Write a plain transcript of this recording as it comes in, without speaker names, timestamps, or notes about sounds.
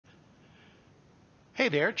Hey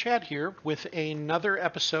there, Chad here with another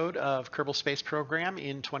episode of Kerbal Space Program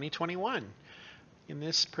in 2021. In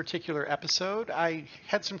this particular episode, I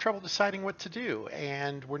had some trouble deciding what to do,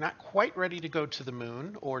 and we're not quite ready to go to the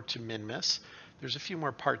moon or to Minmus. There's a few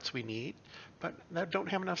more parts we need, but I don't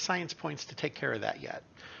have enough science points to take care of that yet.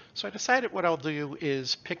 So I decided what I'll do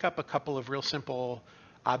is pick up a couple of real simple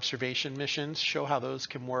observation missions, show how those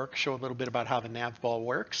can work, show a little bit about how the Nav Ball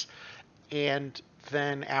works, and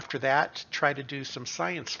then after that, try to do some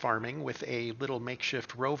science farming with a little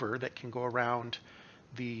makeshift rover that can go around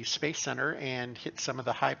the Space Center and hit some of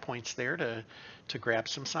the high points there to grab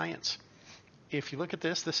some science. If you look at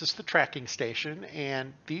this, this is the tracking station,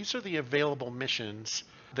 and these are the available missions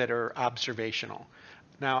that are observational.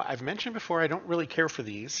 Now, I've mentioned before I don't really care for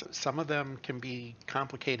these. Some of them can be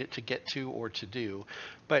complicated to get to or to do,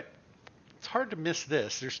 but it's hard to miss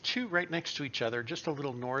this. There's two right next to each other, just a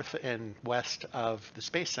little north and west of the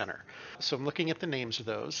Space Center. So I'm looking at the names of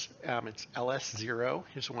those. It's LS0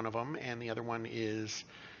 is one of them, and the other one is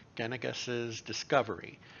Genegus's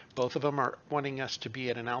Discovery. Both of them are wanting us to be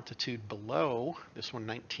at an altitude below, this one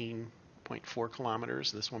 19.4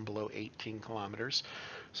 kilometers, this one below 18 kilometers.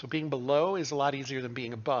 So being below is a lot easier than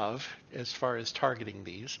being above as far as targeting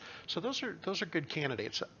these. So those are good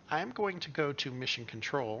candidates. I'm going to go to Mission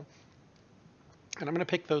Control, and I'm going to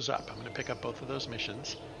pick those up. I'm going to pick up both of those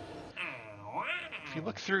missions. If you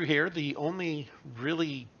look through here, the only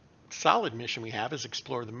really solid mission we have is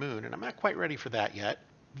Explore the Moon, and I'm not quite ready for that yet.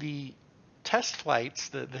 The test flights,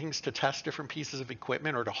 the things to test different pieces of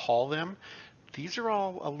equipment or to haul them, these are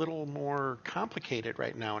all a little more complicated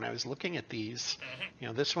right now. And I was looking at these.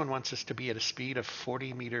 This one wants us to be at a speed of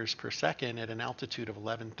 40 meters per second at an altitude of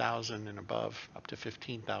 11,000 and above, up to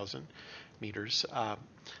 15,000 meters.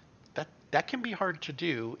 That can be hard to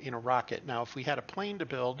do in a rocket. Now, if we had a plane to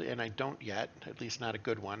build, and I don't yet, at least not a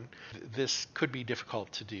good one, this could be difficult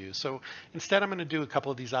to do. So instead, I'm going to do a couple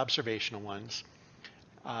of these observational ones.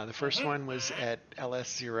 The first one was at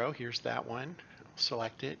LS0. Here's that one. I'll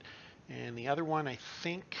select it. And the other one, I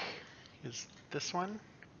think, is this one.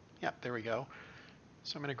 Yep, there we go.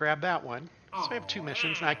 So I'm going to grab that one. So I have two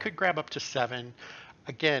missions. Now, I could grab up to 7.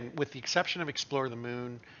 Again, with the exception of Explore the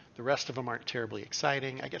Moon, the rest of them aren't terribly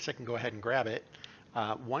exciting. I guess I can go ahead and grab it.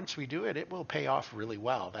 Once we do it, it will pay off really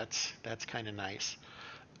well. That's kind of nice.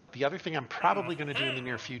 The other thing I'm probably going to do in the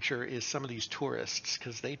near future is some of these tourists,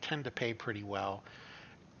 because they tend to pay pretty well.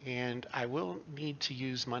 And I will need to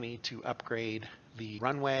use money to upgrade the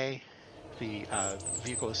runway, the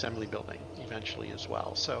vehicle assembly building eventually as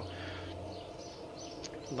well. So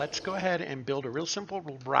let's go ahead and build a real simple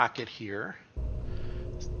rocket here.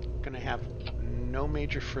 It's going to have no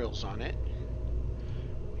major frills on it.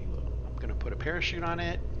 I'm going to put a parachute on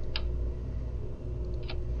it.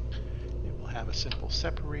 It will have a simple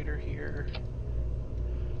separator here.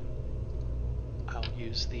 I'll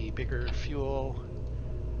use the bigger fuel,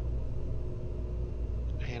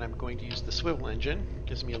 and I'm going to use the swivel engine. It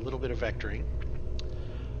gives me a little bit of vectoring.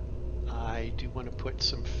 I do want to put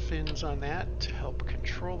some fins on that to help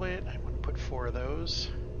control it. I want to put 4 of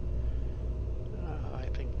those. I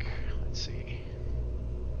think, let's see,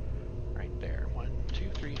 right there, 1, 2,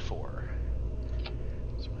 3, 4.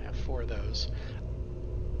 So I have 4 of those.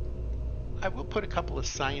 I will put a couple of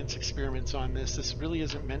science experiments on this. This really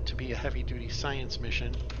isn't meant to be a heavy-duty science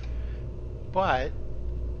mission, but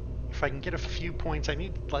if I can get a few points, I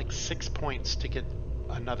need like 6 points to get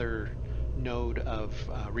another node of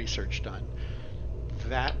research done.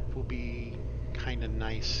 That will be kind of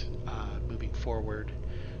nice moving forward.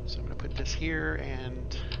 So I'm going to put this here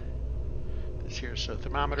and this here. So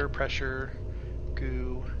thermometer, pressure,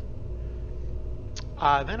 goo.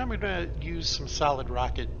 Then I'm going to use some solid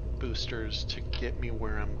rocket boosters to get me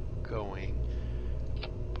where I'm going.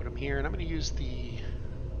 Put them here, and I'm going to use the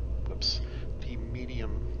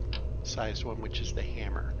medium sized one, which is the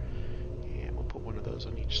hammer. And we'll put one of those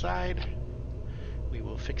on each side. We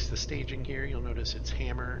will fix the staging here. You'll notice it's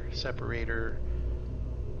hammer, separator,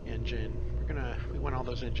 engine. We want all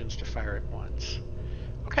those engines to fire at once.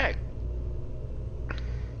 Okay.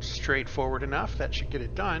 Straightforward enough. That should get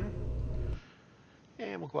it done.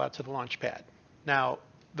 And we'll go out to the launch pad. Now,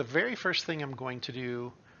 the very first thing I'm going to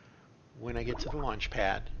do when I get to the launch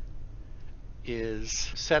pad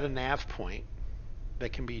is set a nav point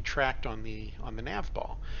that can be tracked on the nav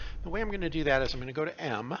ball. The way I'm going to do that is I'm going to go to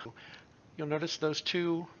M. You'll notice those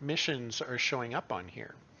 2 missions are showing up on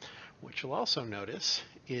here. What you'll also notice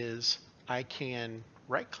is I can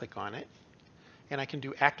right-click on it, and I can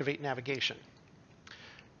do Activate Navigation.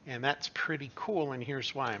 And that's pretty cool, and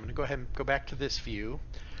here's why. I'm going to go ahead and go back to this view.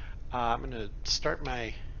 I'm going to start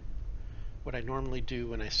what I normally do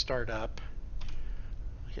when I start up.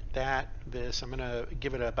 hit that, this. I'm going to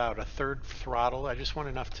give it about a third throttle. I just want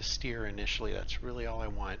enough to steer initially. That's really all I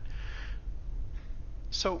want.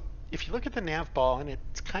 So if you look at the nav ball, and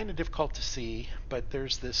it's kind of difficult to see, but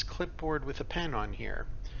there's this clipboard with a pen on here.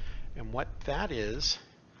 And what that is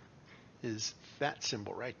that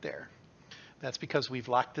symbol right there. That's because we've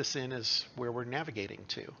locked this in as where we're navigating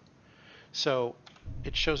to. So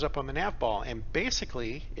it shows up on the nav ball, and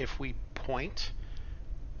basically if we point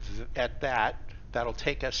at that, that'll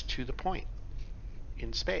take us to the point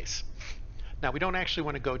in space. Now we don't actually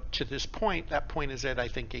want to go to this point. That point is at, I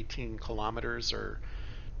think, 18 kilometers or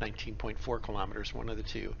 19.4 kilometers, one of the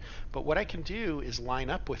two. But what I can do is line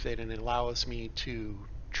up with it, and it allows me to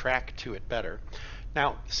track to it better.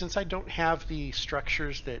 Now, since I don't have the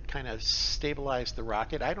structures that kind of stabilize the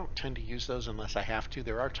rocket, I don't tend to use those unless I have to.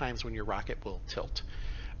 There are times when your rocket will tilt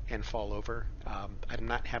and fall over. I'm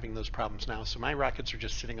not having those problems now, so my rockets are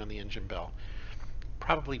just sitting on the engine bell.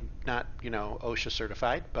 Probably not, OSHA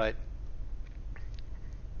certified, but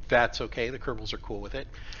that's okay. The Kerbals are cool with it.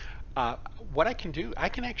 What I can do, I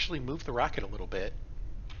can actually move the rocket a little bit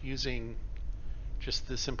using just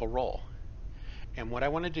the simple roll. And what I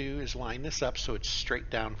want to do is line this up so it's straight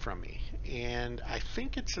down from me. And I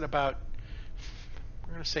think it's at about,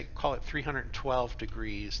 we're going to say, call it 312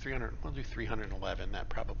 degrees. We'll do 311. That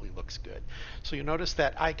probably looks good. So you'll notice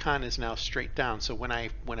that icon is now straight down. So when I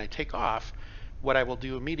take off, what I will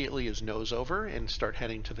do immediately is nose over and start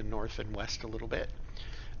heading to the north and west a little bit,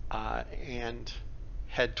 and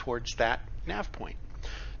head towards that nav point.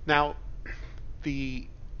 Now, the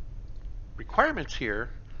requirements here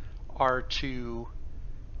are to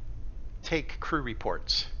take crew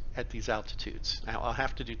reports at these altitudes. Now I'll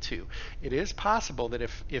have to do two. It is possible that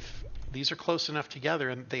if these are close enough together,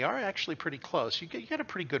 and they are actually pretty close, you get a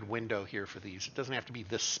pretty good window here for these. It doesn't have to be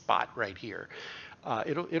this spot right here.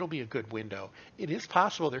 It'll be a good window. It is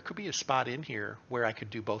possible there could be a spot in here where I could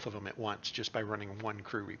do both of them at once just by running one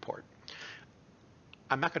crew report.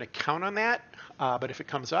 I'm not going to count on that, but if it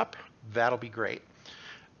comes up, that'll be great.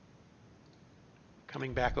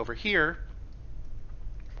 Coming back over here,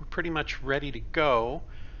 we're pretty much ready to go.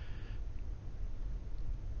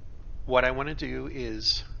 What I want to do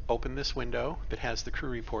is open this window that has the crew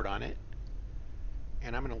report on it,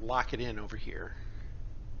 and I'm going to lock it in over here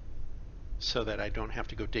so that I don't have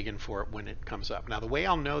to go digging for it when it comes up. Now the way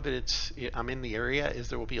I'll know that I'm in the area is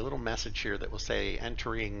there will be a little message here that will say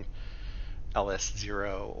entering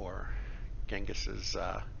LS0 or Genghis's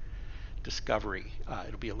discovery.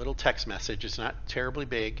 It'll be a little text message. It's not terribly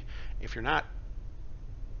big. If you're not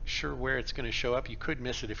sure where it's going to show up, you could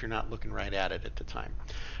miss it if you're not looking right at it at the time.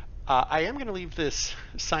 I am going to leave this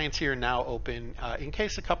science here now open in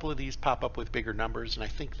case a couple of these pop up with bigger numbers, and I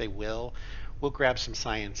think they will. We'll grab some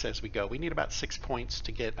science as we go. We need about 6 points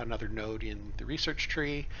to get another node in the research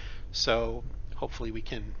tree, so hopefully we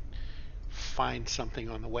can find something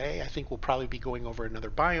on the way. I think we'll probably be going over another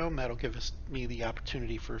biome. That'll give me the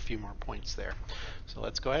opportunity for a few more points there. So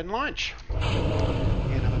let's go ahead and launch.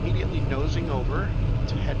 And I'm immediately nosing over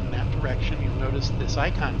to head in that direction. You'll notice this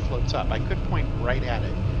icon floats up. I could point right at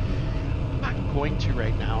it. I'm not going to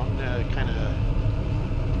right now. I'm going to kind of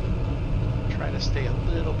try to stay a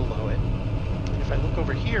little below it. If I look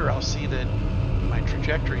over here, I'll see that my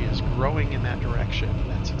trajectory is growing in that direction.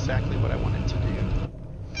 That's exactly what I wanted to do.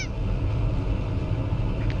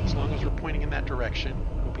 As long as we're pointing in that direction,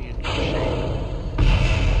 we'll be in good shape.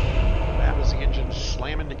 That was the engines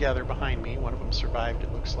slamming together behind me. One of them survived,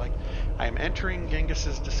 it looks like. I am entering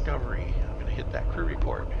Genghis's discovery. I'm going to hit that crew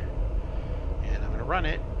report. And I'm going to run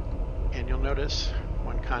it, and you'll notice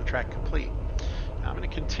one contract complete. Now I'm going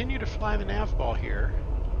to continue to fly the nav ball here.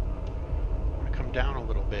 I'm going to come down a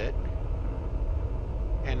little bit.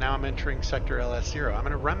 And now I'm entering sector LS0. I'm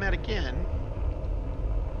going to run that again.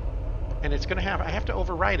 And it's going to I have to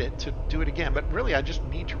overwrite it to do it again, but really I just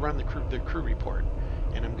need to run the crew report,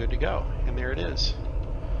 and I'm good to go. And there it is.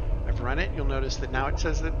 I've run it. You'll notice that now it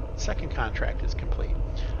says that second contract is complete.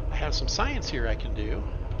 I have some science here I can do.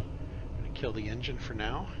 I'm going to kill the engine for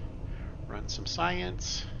now. Run some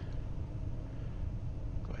science.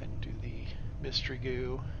 Go ahead and do the mystery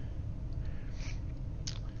goo.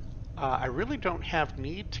 I really don't have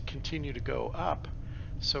need to continue to go up,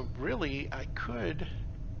 so really I could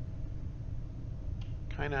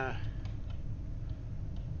kind of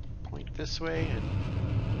point this way and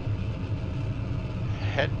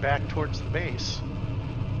head back towards the base.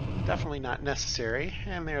 Definitely not necessary,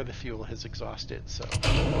 and there the fuel has exhausted, so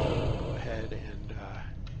go ahead and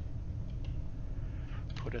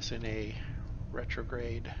put us in a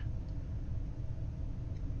retrograde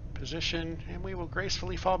position, and we will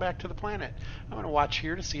gracefully fall back to the planet. I'm going to watch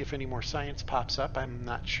here to see if any more science pops up. I'm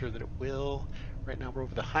not sure that it will. Right now we're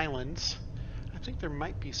over the highlands. I think there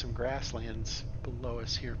might be some grasslands below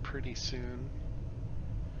us here pretty soon.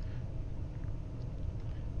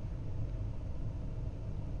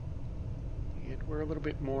 And we're a little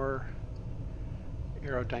bit more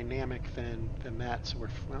aerodynamic than that, so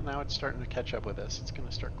well, now it's starting to catch up with us. It's going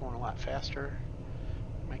to start going a lot faster.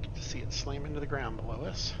 Might get to see it slam into the ground below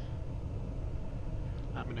us.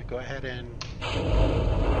 I'm going to go ahead and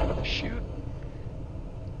shoot.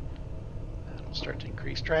 That'll start to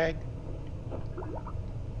increase drag.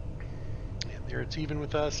 And there it's even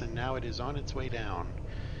with us, and now it is on its way down.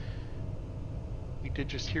 We did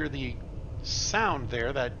just hear the sound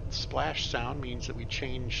there. That splash sound means that we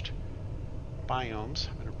changed biomes.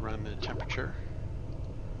 I'm going to run the temperature.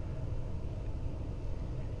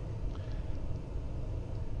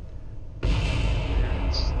 There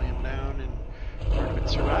it slammed down and part of it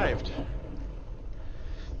survived.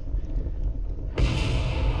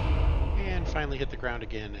 And finally hit the ground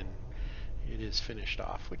again, and it is finished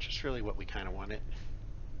off, which is really what we kind of wanted.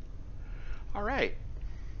 All right.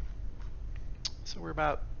 So we're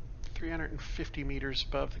about 350 meters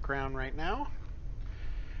above the ground right now.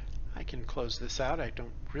 I can close this out. I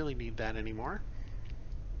don't really need that anymore.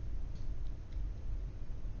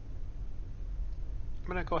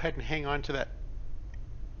 I'm going to go ahead and hang on to that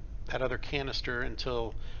other canister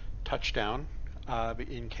until touchdown,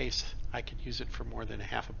 in case I could use it for more than a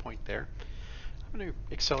half a point there. I'm going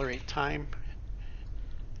to accelerate time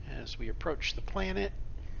as we approach the planet.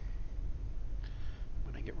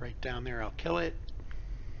 When I get right down there, I'll kill it.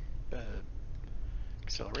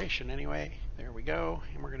 Acceleration anyway. There we go.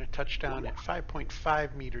 And we're going to touch down at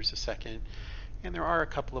 5.5 meters a second. And there are a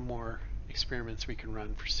couple of more experiments we can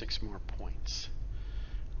run for 6 more points.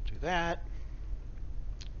 I'll do that.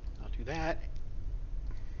 I'll do that.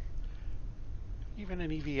 Even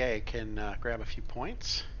an EVA can grab a few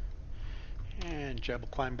points. And Jeb will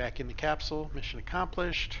climb back in the capsule. Mission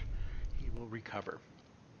accomplished. He will recover.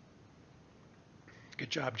 Good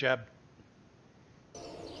job, Jeb.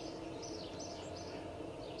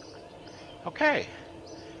 Okay,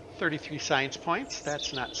 33 science points.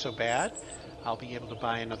 That's not so bad. I'll be able to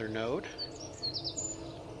buy another node.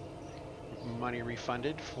 Money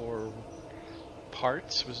refunded for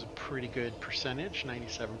parts was a pretty good percentage,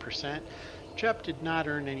 97%. Jeb did not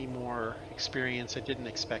earn any more experience. I didn't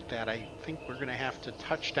expect that. I think we're going to have to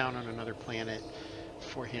touch down on another planet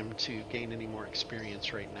for him to gain any more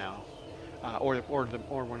experience right now. Or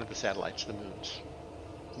one of the satellites, the moons.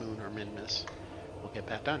 Moon or Minmus. We'll get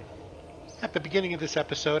that done. At the beginning of this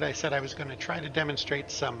episode, I said I was going to try to demonstrate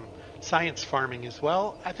some science farming as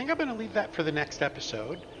well. I think I'm going to leave that for the next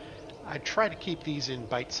episode. I try to keep these in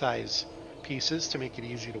bite-sized pieces to make it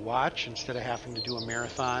easy to watch instead of having to do a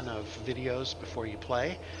marathon of videos before you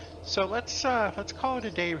play. So let's call it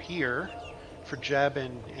a day here for Jeb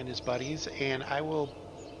and his buddies, and I will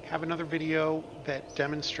have another video that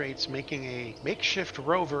demonstrates making a makeshift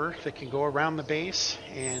rover that can go around the base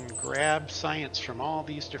and grab science from all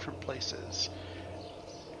these different places.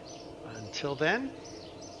 Until then,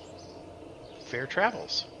 fair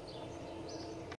travels.